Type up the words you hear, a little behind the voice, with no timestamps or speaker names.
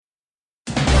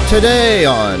Today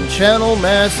on Channel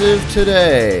Massive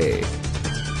Today.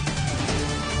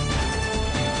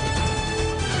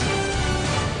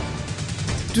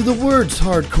 Do the words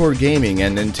hardcore gaming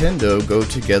and Nintendo go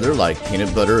together like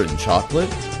peanut butter and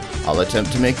chocolate? I'll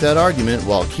attempt to make that argument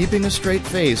while keeping a straight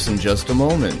face in just a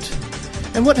moment.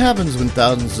 And what happens when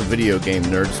thousands of video game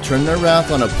nerds turn their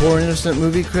wrath on a poor innocent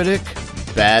movie critic?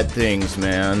 Bad things,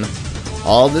 man.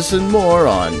 All this and more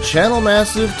on Channel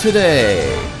Massive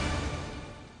Today.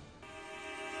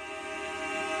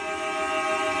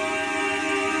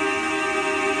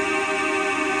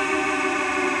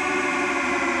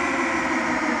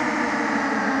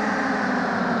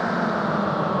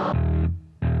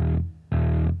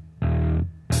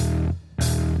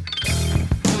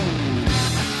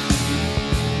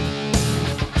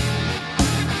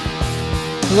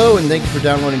 Hello and thank you for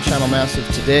downloading Channel Massive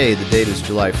Today. The date is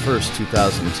July 1st,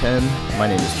 2010. My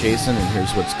name is Jason and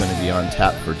here's what's going to be on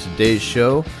tap for today's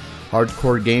show.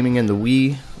 Hardcore gaming in the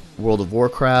Wii, World of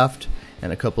Warcraft,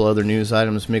 and a couple other news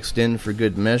items mixed in for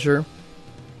good measure.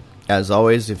 As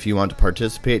always, if you want to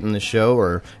participate in the show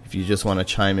or if you just want to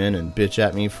chime in and bitch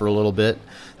at me for a little bit,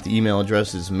 the email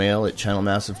address is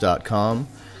mail@channelmassive.com.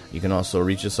 You can also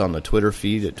reach us on the Twitter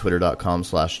feed at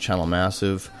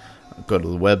twitter.com/channelmassive. Go to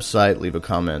the website, leave a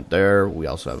comment there. We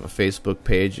also have a Facebook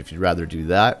page if you'd rather do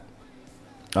that.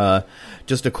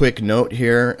 Just a quick note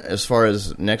here, as far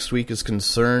as next week is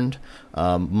concerned,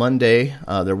 Monday,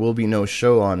 there will be no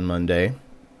show on Monday,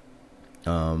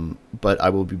 but I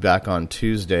will be back on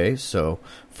Tuesday. So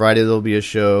Friday there'll be a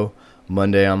show,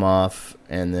 Monday I'm off,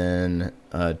 and then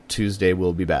Tuesday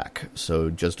we'll be back. So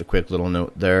just a quick little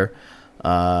note there.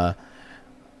 I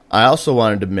also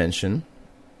wanted to mention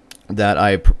that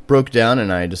I broke down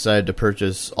and I decided to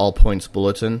purchase All Points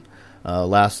Bulletin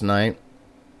last night.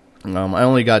 I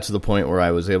only got to the point where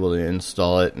I was able to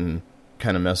install it and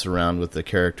kind of mess around with the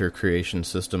character creation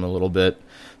system a little bit.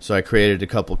 So I created a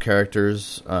couple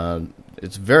characters.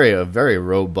 It's a very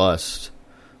robust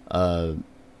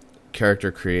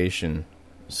character creation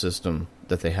system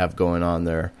that they have going on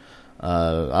there.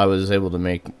 I was able to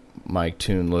make my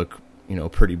toon look,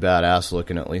 pretty badass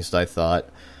looking, at least I thought.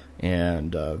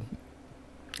 And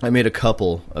I made a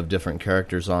couple of different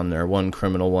characters on there, one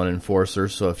criminal, one enforcer.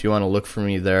 So if you want to look for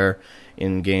me there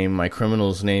in game, my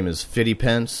criminal's name is 50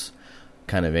 Pence,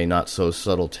 kind of a not so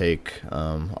subtle take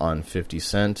on 50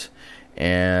 Cent.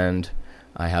 And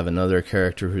I have another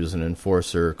character who's an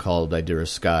enforcer called Idira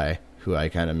Sky, who I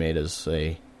kind of made as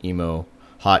a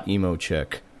hot emo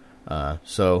chick.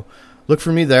 So look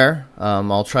for me there.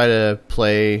 I'll try to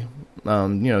play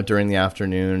during the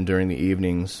afternoon, during the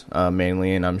evenings,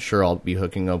 mainly, and I'm sure I'll be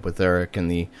hooking up with Eric and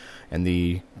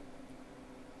the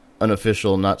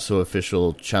unofficial, not so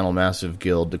official Channel Massive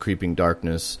Guild, the Creeping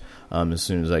Darkness, as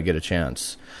soon as I get a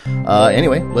chance.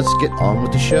 Anyway, let's get on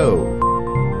with the show.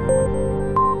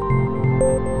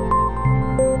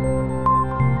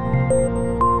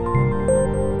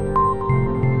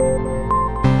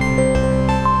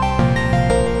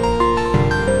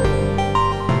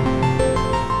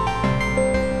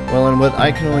 Well, in what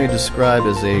I can only describe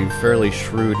as a fairly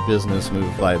shrewd business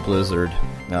move by Blizzard,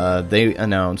 they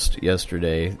announced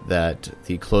yesterday that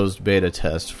the closed beta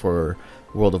test for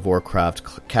World of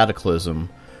Warcraft Cataclysm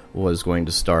was going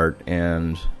to start,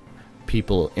 and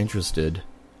people interested,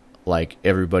 like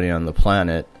everybody on the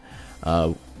planet,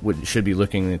 should be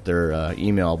looking at their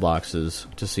email boxes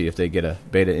to see if they get a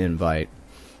beta invite.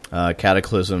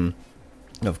 Cataclysm,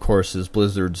 of course, is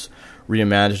Blizzard's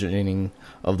reimagining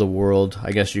of the world,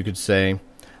 I guess you could say.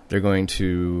 They're going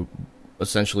to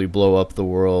essentially blow up the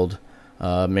world,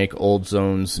 make old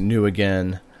zones new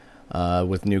again,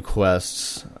 with new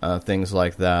quests, things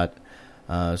like that.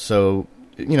 So,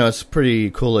 it's a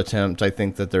pretty cool attempt, I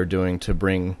think, that they're doing to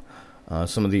bring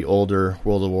some of the older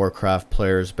World of Warcraft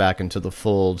players back into the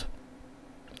fold.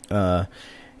 I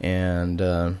think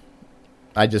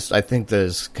that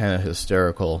is kind of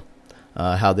hysterical,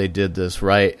 how they did this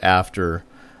right after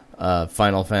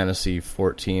Final Fantasy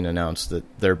XIV announced that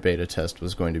their beta test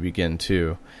was going to begin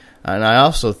too, and I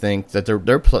also think that they're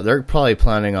probably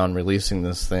planning on releasing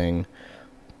this thing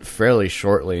fairly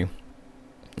shortly,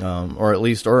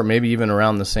 or maybe even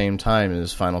around the same time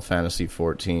as Final Fantasy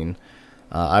XIV.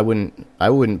 I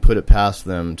wouldn't put it past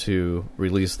them to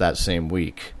release that same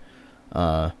week.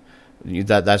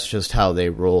 That's just how they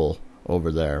roll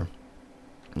over there.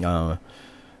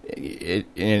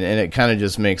 It kind of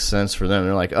just makes sense for them.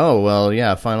 They're like, oh, well,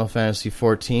 yeah, Final Fantasy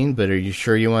XIV, but are you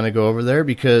sure you want to go over there?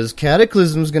 Because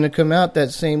Cataclysm's going to come out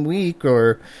that same week,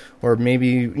 or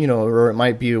maybe, or it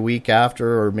might be a week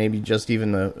after, or maybe just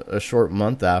even a short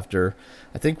month after.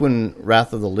 I think when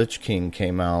Wrath of the Lich King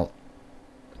came out,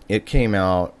 it came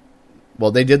out.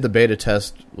 Well, they did the beta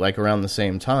test like around the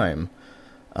same time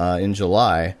in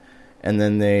July, and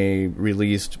then they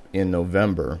released in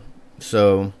November.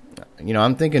 So,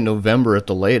 I'm thinking November at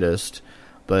the latest,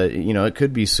 but it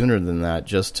could be sooner than that,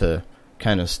 just to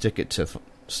kind of stick it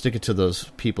to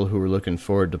those people who were looking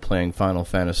forward to playing Final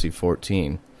Fantasy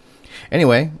XIV.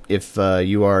 Anyway, if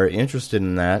you are interested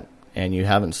in that and you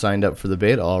haven't signed up for the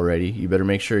beta already, you better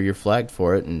make sure you're flagged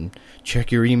for it and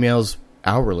check your emails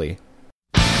hourly.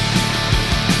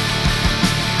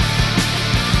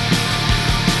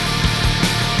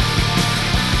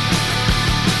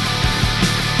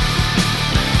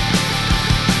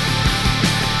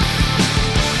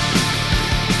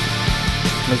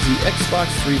 Is the Xbox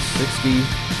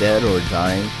 360 dead or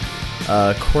dying?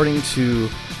 According to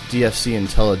DFC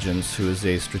Intelligence, who is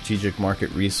a strategic market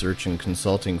research and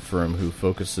consulting firm who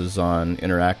focuses on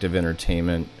interactive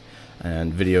entertainment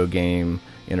and video game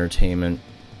entertainment,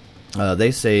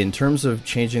 they say in terms of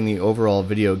changing the overall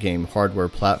video game hardware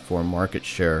platform market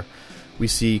share, we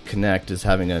see Kinect as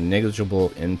having a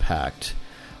negligible impact.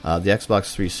 The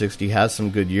Xbox 360 has some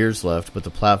good years left, but the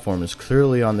platform is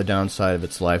clearly on the downside of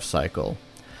its life cycle.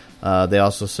 They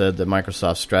also said that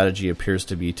Microsoft's strategy appears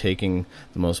to be taking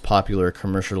the most popular,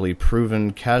 commercially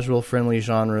proven, casual-friendly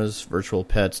genres, virtual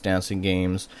pets, dancing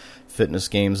games, fitness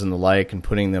games, and the like, and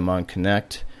putting them on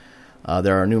Kinect.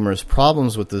 There are numerous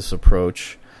problems with this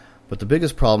approach, but the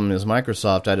biggest problem is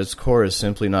Microsoft, at its core, is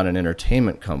simply not an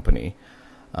entertainment company.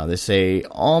 They say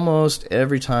almost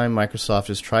every time Microsoft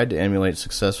has tried to emulate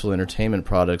successful entertainment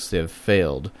products, they have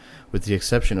failed, with the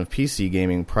exception of PC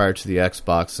gaming prior to the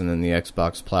Xbox and then the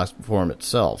Xbox platform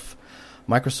itself.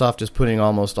 Microsoft is putting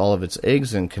almost all of its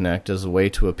eggs in Kinect as a way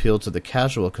to appeal to the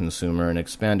casual consumer and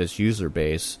expand its user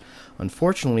base.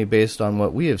 Unfortunately, based on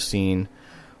what we have seen,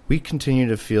 we continue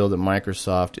to feel that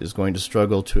Microsoft is going to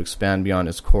struggle to expand beyond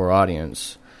its core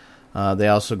audience. They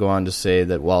also go on to say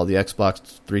that while the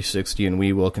Xbox 360 and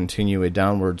Wii will continue a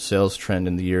downward sales trend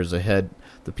in the years ahead,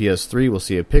 the PS3 will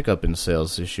see a pickup in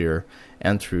sales this year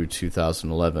and through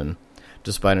 2011.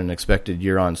 Despite an expected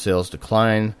year-on sales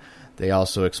decline, they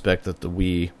also expect that the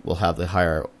Wii will have the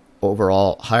higher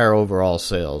overall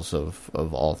sales of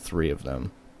all three of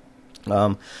them.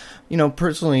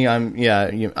 Personally, I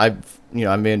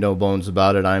made no bones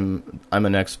about it. I'm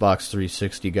an Xbox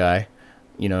 360 guy.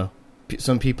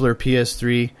 Some people are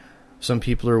PS3, some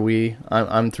people are Wii.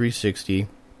 I'm 360,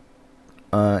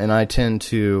 and I tend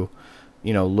to,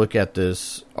 look at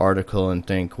this article and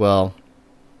think, well,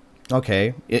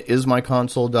 okay, is my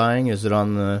console dying? Is it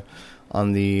on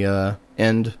the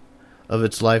end of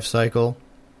its life cycle?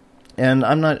 And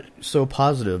I'm not so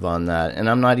positive on that, and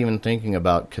I'm not even thinking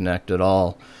about Kinect at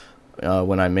all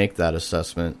when I make that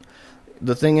assessment.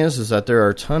 The thing is that there are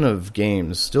a ton of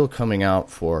games still coming out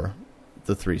for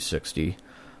the 360.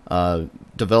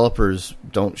 Developers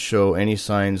don't show any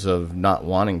signs of not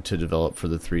wanting to develop for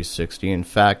the 360. In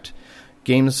fact,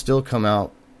 games still come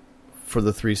out for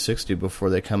the 360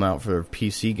 before they come out for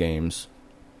PC games.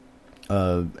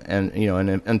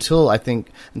 Until I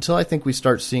think we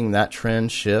start seeing that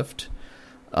trend shift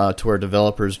to where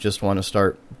developers just want to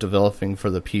start developing for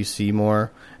the PC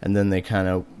more, and then they kind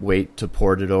of wait to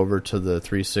port it over to the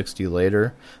 360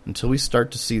 later. Until we start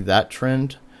to see that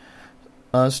trend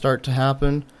start to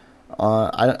happen,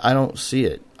 I don't see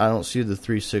it. I don't see the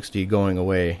 360 going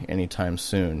away anytime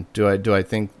soon. Do I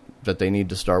think that they need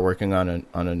to start working on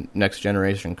a next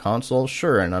generation console?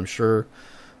 Sure, and I'm sure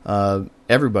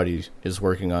everybody is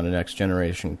working on a next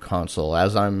generation console.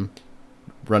 As I'm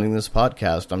running this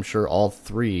podcast, I'm sure all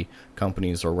three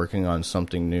companies are working on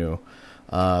something new.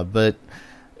 But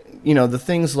the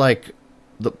things like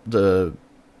the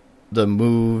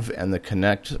Move and the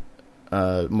Kinect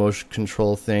motion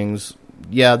control things,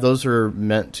 yeah, those are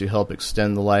meant to help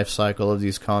extend the life cycle of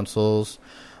these consoles.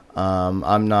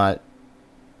 I'm not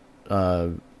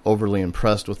overly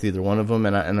impressed with either one of them,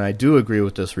 and I do agree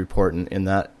with this report in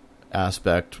that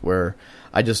aspect, where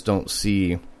I just don't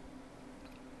see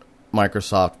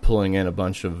Microsoft pulling in a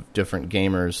bunch of different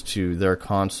gamers to their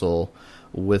console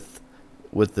with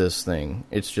this thing.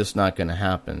 It's just not going to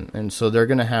happen. And so they're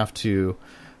going to have to,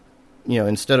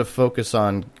 instead of focus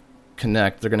on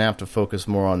Kinect, they're going to have to focus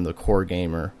more on the core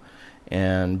gamer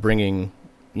and bringing,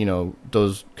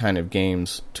 those kind of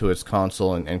games to its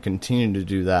console and continue to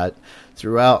do that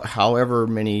throughout however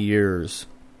many years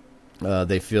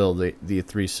they feel the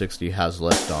 360 has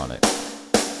left on it.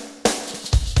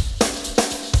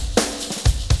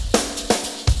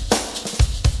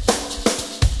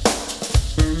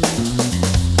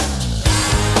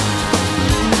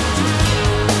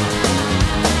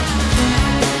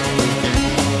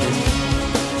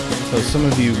 So some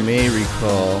of you may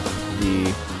recall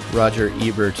the Roger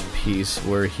Ebert piece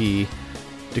where he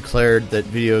declared that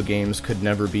video games could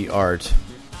never be art.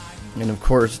 And of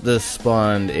course this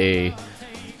spawned a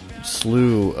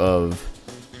slew of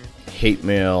hate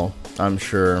mail, I'm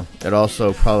sure. It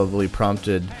also probably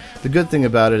prompted, the good thing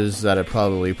about it is that it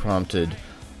probably prompted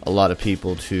a lot of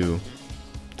people to,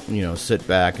 sit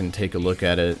back and take a look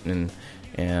at it,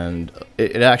 and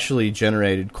it actually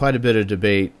generated quite a bit of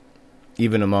debate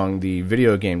even among the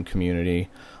video game community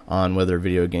on whether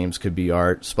video games could be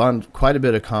art. Spawned quite a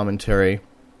bit of commentary.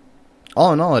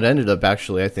 All in all, it ended up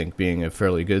actually, I think, being a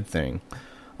fairly good thing.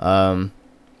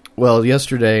 Well,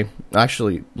 yesterday,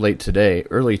 actually early today,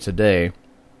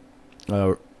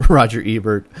 Roger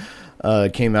Ebert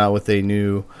came out with a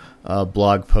new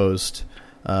blog post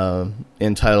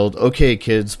entitled, "Okay,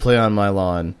 kids, play on my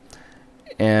lawn."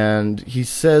 And he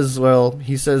says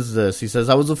this. He says,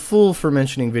 "I was a fool for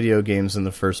mentioning video games in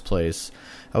the first place.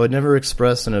 I would never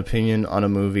express an opinion on a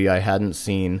movie I hadn't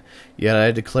seen, yet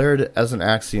I declared as an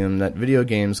axiom that video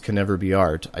games can never be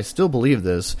art. I still believe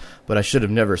this, but I should have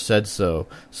never said so.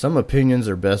 Some opinions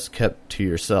are best kept to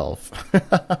yourself."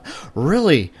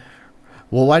 Really?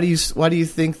 Well, why do you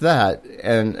think that?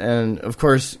 And of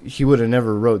course, he would have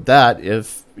never wrote that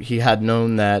if he had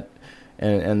known that.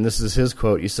 And this is his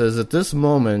quote. He says, "At this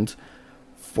moment,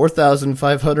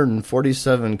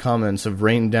 4,547 comments have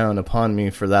rained down upon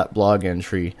me for that blog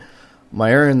entry.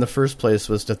 My error in the first place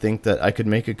was to think that I could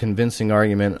make a convincing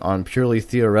argument on purely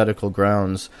theoretical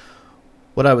grounds.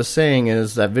 What I was saying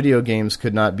is that video games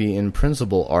could not be in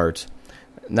principle art.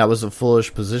 And that was a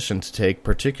foolish position to take,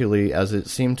 particularly as it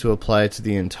seemed to apply to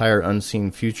the entire unseen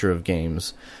future of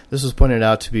games. This was pointed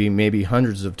out to be maybe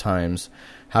hundreds of times.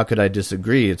 How could I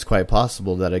disagree? It's quite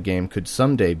possible that a game could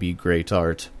someday be great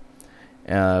art."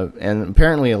 And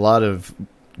apparently a lot of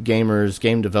gamers,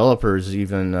 game developers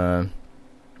even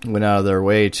went out of their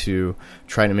way to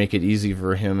try to make it easy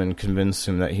for him and convince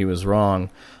him that he was wrong.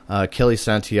 Kelly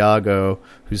Santiago,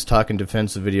 whose talk in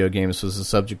defense of video games was the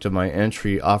subject of my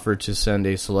entry, offered to send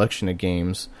a selection of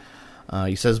games.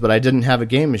 He says, "But I didn't have a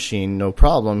game machine." No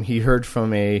problem. He heard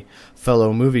from a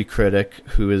fellow movie critic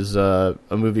who is a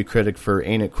movie critic for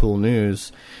Ain't It Cool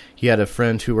News. He had a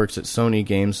friend who works at Sony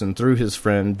Games, and through his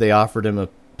friend, they offered him a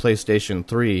PlayStation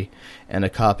 3 and a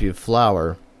copy of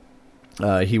Flower.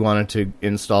 He wanted to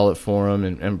install it for him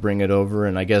and bring it over,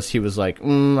 and I guess he was like, I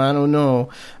don't know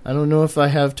if I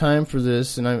have time for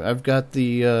this, and I've got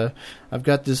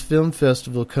this film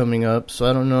festival coming up, so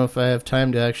I don't know if I have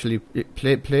time to actually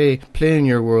play in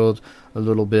your world a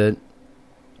little bit."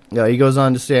 He goes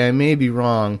on to say, "I may be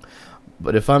wrong,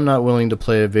 but if I'm not willing to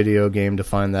play a video game to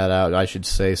find that out, I should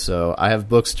say so. I have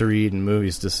books to read and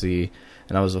movies to see,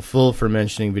 and I was a fool for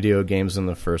mentioning video games in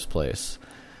the first place."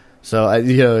 So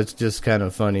it's just kind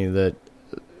of funny that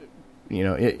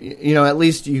at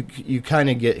least you kind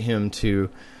of get him to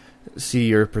see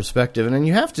your perspective, and then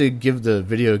you have to give the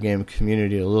video game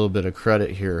community a little bit of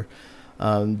credit here.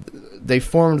 They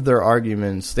formed their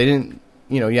arguments. They didn't.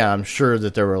 I'm sure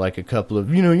that there were like a couple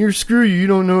of, "You're screw you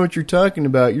don't know what you're talking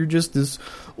about. You're just this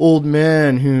old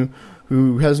man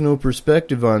who has no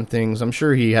perspective on things." I'm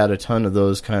sure he had a ton of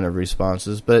those kind of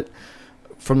responses, but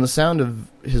from the sound of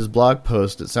his blog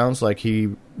post, it sounds like he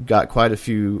got quite a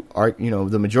few,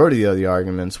 the majority of the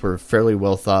arguments were fairly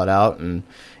well thought out, and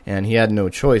he had no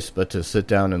choice but to sit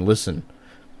down and listen.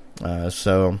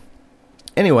 So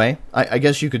anyway, I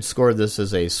guess you could score this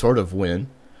as a sort of win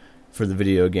for the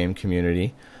video game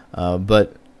community.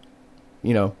 But,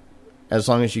 as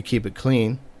long as you keep it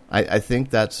clean, I think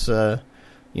that's what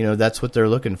they're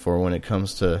looking for when it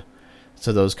comes to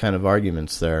those kind of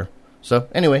arguments there. So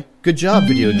anyway, good job,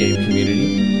 video game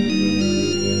community.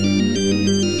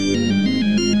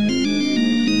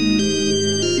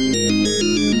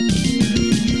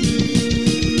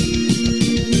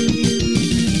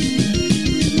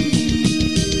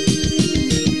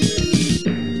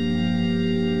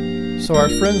 So our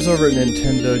friends over at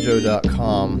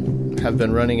Nintendojo.com have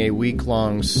been running a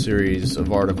week-long series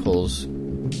of articles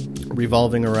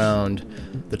revolving around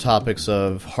the topics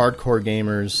of hardcore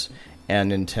gamers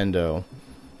and Nintendo.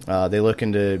 They look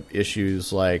into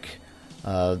issues like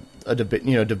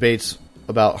debates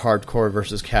about hardcore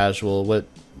versus casual, what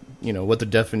the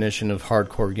definition of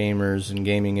hardcore gamers and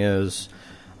gaming is,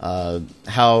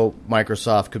 how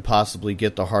Microsoft could possibly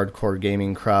get the hardcore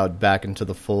gaming crowd back into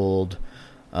the fold,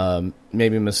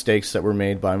 maybe mistakes that were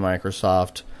made by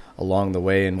Microsoft along the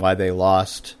way and why they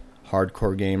lost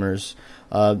hardcore gamers.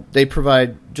 They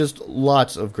provide just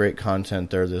lots of great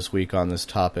content there this week on this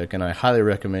topic, and I highly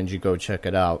recommend you go check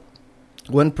it out.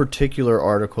 One particular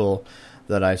article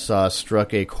that I saw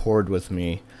struck a chord with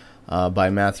me. by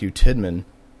Matthew Tidman,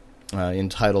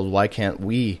 entitled "Why Can't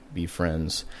We Be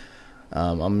Friends?"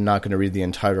 I'm not going to read the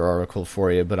entire article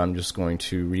for you, but I'm just going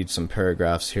to read some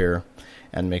paragraphs here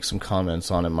and make some comments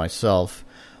on it myself.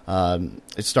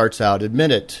 It starts out,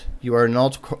 "Admit it, you are an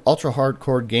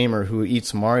ultra-hardcore gamer who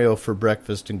eats Mario for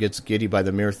breakfast and gets giddy by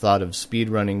the mere thought of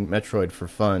speedrunning Metroid for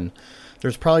fun.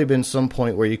 There's probably been some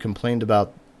point where you complained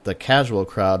about the casual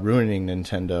crowd ruining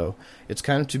Nintendo. It's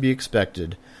kind of to be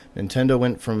expected. Nintendo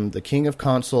went from the king of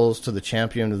consoles to the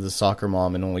champion of the soccer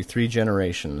mom in only 3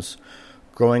 generations.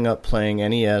 Growing up playing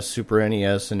NES, Super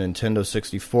NES, and Nintendo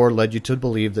 64 led you to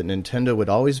believe that Nintendo would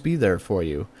always be there for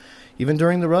you. Even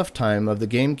during the rough time of the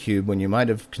GameCube, when you might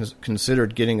have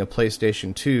considered getting a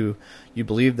PlayStation 2, you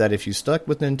believed that if you stuck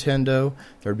with Nintendo,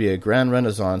 there'd be a grand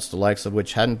renaissance, the likes of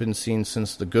which hadn't been seen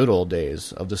since the good old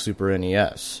days of the Super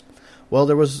NES. Well,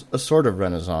 there was a sort of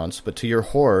renaissance, but to your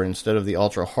horror, instead of the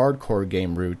ultra-hardcore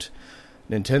game route,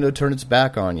 Nintendo turned its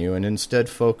back on you and instead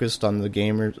focused on the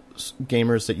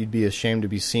gamers that you'd be ashamed to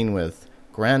be seen with.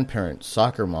 Grandparents,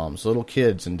 soccer moms, little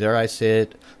kids, and dare I say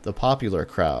it, the popular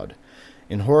crowd.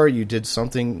 In horror, you did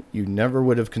something you never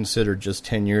would have considered just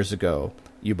 10 years ago.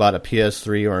 You bought a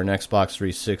PS3 or an Xbox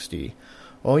 360.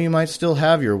 Oh, you might still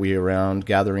have your Wii around,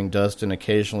 gathering dust and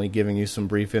occasionally giving you some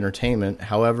brief entertainment.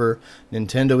 However,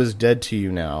 Nintendo is dead to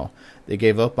you now. They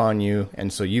gave up on you,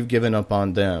 and so you've given up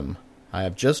on them. I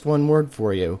have just one word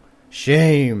for you.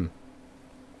 Shame!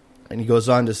 And he goes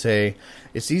on to say,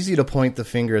 it's easy to point the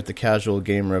finger at the casual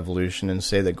game revolution and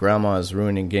say that Grandma is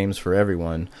ruining games for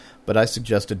everyone, but I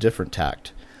suggest a different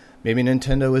tact. Maybe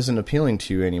Nintendo isn't appealing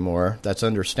to you anymore. That's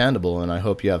understandable, and I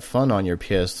hope you have fun on your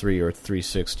PS3 or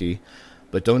 360.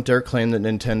 But don't dare claim that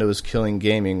Nintendo is killing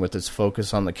gaming with its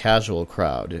focus on the casual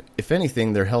crowd. If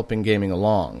anything, they're helping gaming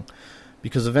along.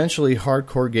 Because eventually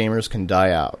hardcore gamers can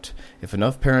die out. If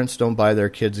enough parents don't buy their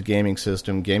kids a gaming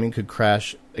system, gaming could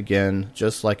crash again,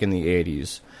 just like in the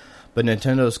 80s. But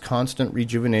Nintendo's constant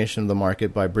rejuvenation of the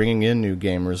market by bringing in new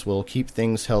gamers will keep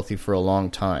things healthy for a long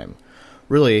time.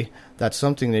 Really, that's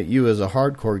something that you as a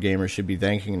hardcore gamer should be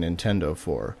thanking Nintendo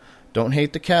for. Don't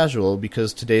hate the casual,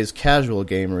 because today's casual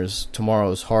gamer is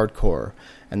tomorrow's hardcore,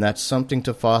 and that's something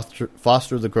to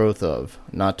foster the growth of,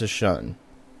 not to shun.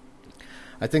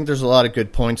 I think there's a lot of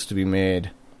good points to be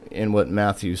made in what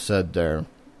Matthew said there.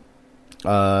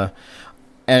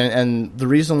 And the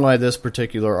reason why this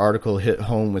particular article hit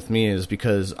home with me is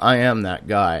because I am that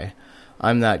guy.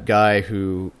 I'm that guy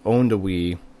who owned a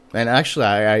Wii, and actually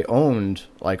I owned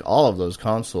like all of those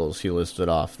consoles he listed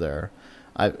off there.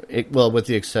 Well, with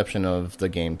the exception of the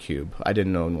GameCube. I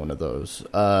didn't own one of those.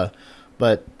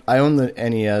 But I owned the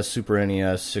NES, Super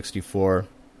NES, 64,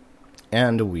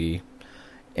 and a Wii.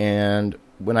 And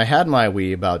when I had my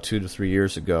Wii about 2 to 3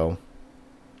 years ago,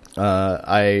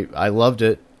 I loved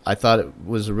it. I thought it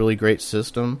was a really great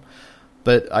system.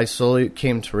 But I slowly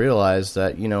came to realize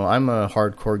that, you know, I'm a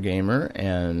hardcore gamer,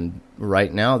 and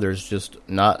right now there's just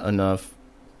not enough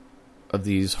of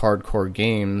these hardcore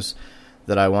games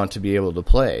that I want to be able to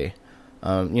play.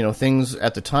 You know, things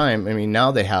at the time, I mean,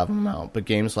 now they have them out, but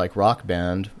games like Rock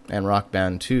Band and Rock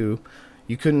Band 2,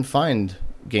 you couldn't find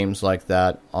games like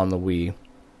that on the Wii.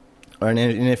 And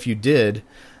if you did,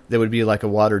 there would be like a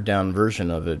watered-down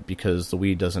version of it because the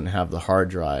Wii doesn't have the hard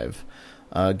drive.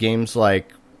 Games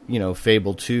like, you know,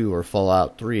 Fable 2 or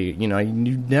Fallout 3, you know,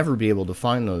 you'd never be able to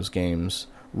find those games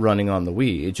running on the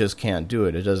Wii. It just can't do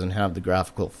it. It doesn't have the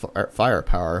graphical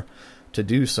firepower to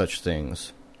do such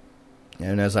things.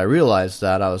 And as I realized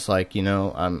that, I was like, you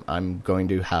know, I'm going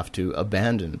to have to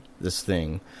abandon this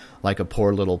thing like a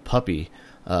poor little puppy.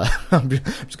 I'm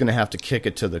just going to have to kick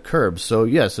it to the curb. So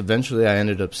yes, eventually I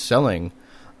ended up selling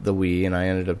the Wii, and I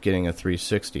ended up getting a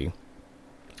 360.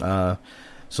 So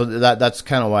that's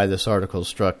kind of why this article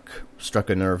struck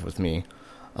a nerve with me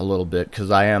a little bit,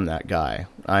 because I am that guy.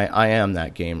 I am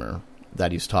that gamer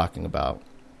that he's talking about.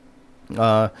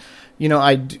 You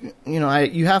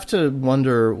have to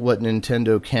wonder what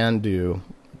Nintendo can do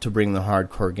to bring the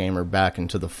hardcore gamer back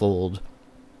into the fold.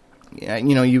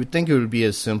 You know, you would think it would be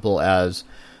as simple as,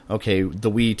 okay, the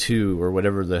Wii 2, or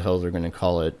whatever the hell they're going to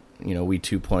call it, you know, Wii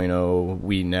 2.0,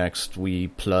 Wii Next, Wii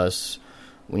Plus,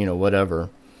 you know, whatever.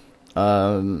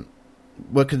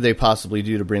 What could they possibly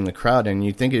do to bring the crowd in?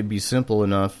 You'd think it'd be simple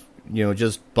enough, you know,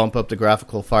 just bump up the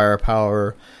graphical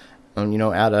firepower, you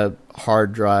know, add a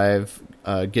hard drive,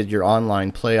 get your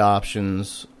online play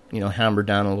options, you know, hammered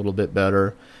down a little bit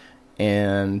better,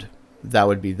 and that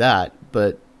would be that.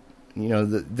 But, you know,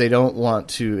 they don't want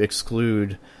to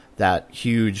exclude that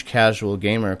huge casual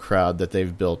gamer crowd that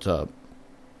they've built up.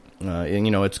 And,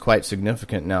 you know, it's quite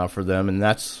significant now for them, and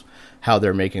that's how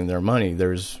they're making their money.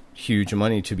 There's huge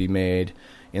money to be made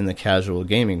in the casual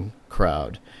gaming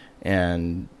crowd,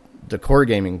 and the core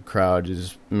gaming crowd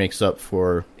makes up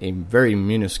for a very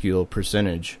minuscule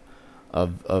percentage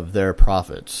of their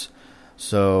profits.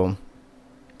 So,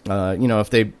 if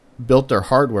they built their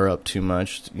hardware up too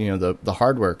much, the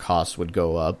hardware costs would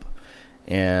go up,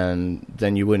 and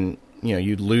then you wouldn't,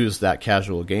 you'd lose that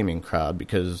casual gaming crowd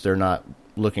because they're not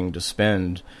looking to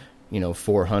spend,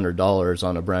 $400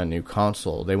 on a brand new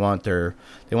console. They want their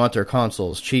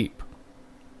consoles cheap,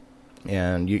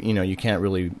 and you can't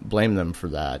really blame them for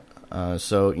that.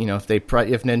 So if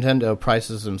Nintendo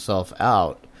prices themselves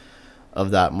out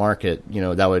of that market,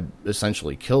 that would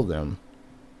essentially kill them.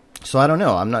 So I don't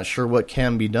know. I'm not sure what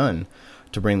can be done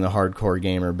to bring the hardcore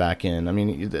gamer back in. I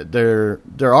mean, there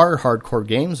are hardcore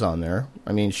games on there.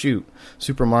 I mean, shoot,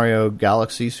 Super Mario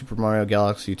Galaxy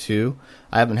 2.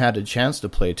 I haven't had a chance to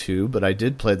play 2, but I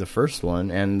did play the first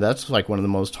one, and that's like one of the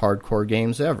most hardcore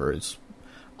games ever. It's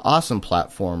awesome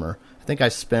platformer. I think I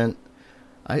spent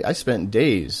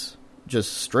days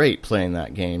just straight playing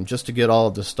that game just to get all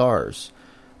of the stars.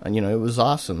 And, it was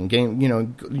awesome.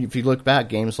 If you look back,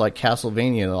 games like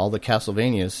Castlevania, all the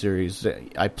Castlevania series,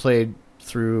 I played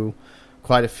through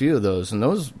quite a few of those, and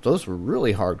those were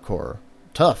really hardcore,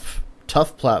 tough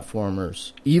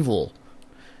platformers, evil.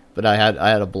 But I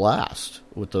had a blast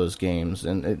with those games,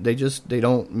 and they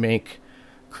don't make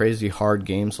crazy hard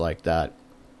games like that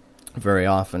very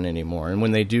often anymore. And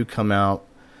when they do come out,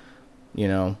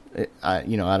 I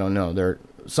don't know.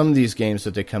 Some of these games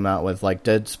that they come out with, like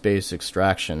Dead Space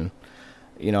Extraction,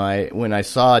 when I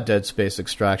saw Dead Space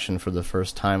Extraction for the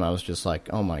first time, I was just like,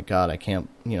 oh my god, I can't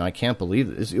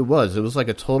believe this. It was like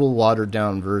a total watered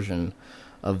down version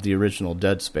of the original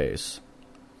Dead Space.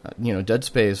 Dead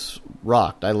Space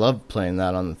rocked. I loved playing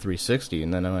that on the 360,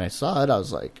 and then when I saw it, I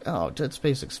was like, oh, Dead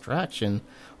Space Extraction,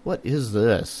 what is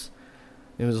this?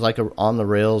 It was like a on the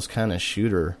rails kind of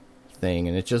shooter thing,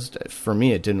 and it just, for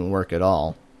me, it didn't work at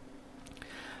all.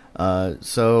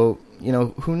 So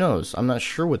who knows? I'm not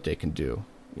sure what they can do.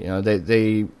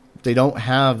 They don't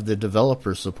have the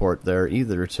developer support there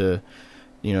either to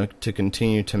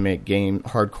continue to make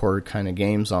hardcore kind of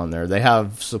games on there. They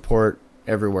have support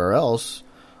everywhere else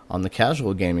on the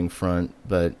casual gaming front,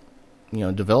 but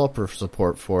developer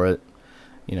support for it,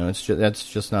 that's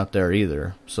just not there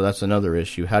either. So that's another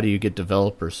issue. How do you get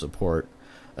developer support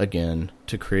again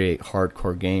to create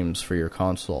hardcore games for your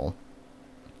console?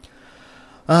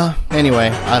 Anyway,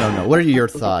 I don't know. What are your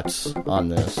thoughts on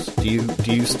this? Do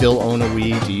you still own a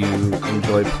Wii? Do you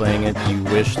enjoy playing it? Do you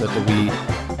wish that the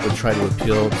Wii would try to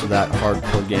appeal to that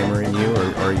hardcore gamer in you,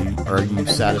 or are you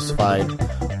satisfied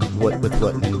with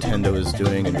what Nintendo is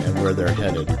doing and where they're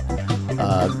headed?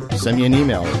 Send me an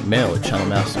email at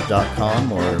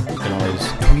mail@channelmassive.com, or you can always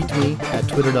tweet me at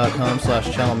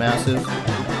twitter.com/channelmassive.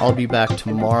 I'll be back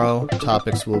tomorrow.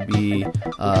 Topics will be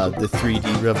the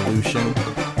 3D revolution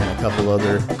and a couple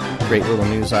other great little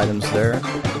news items there.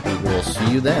 We will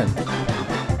see you then.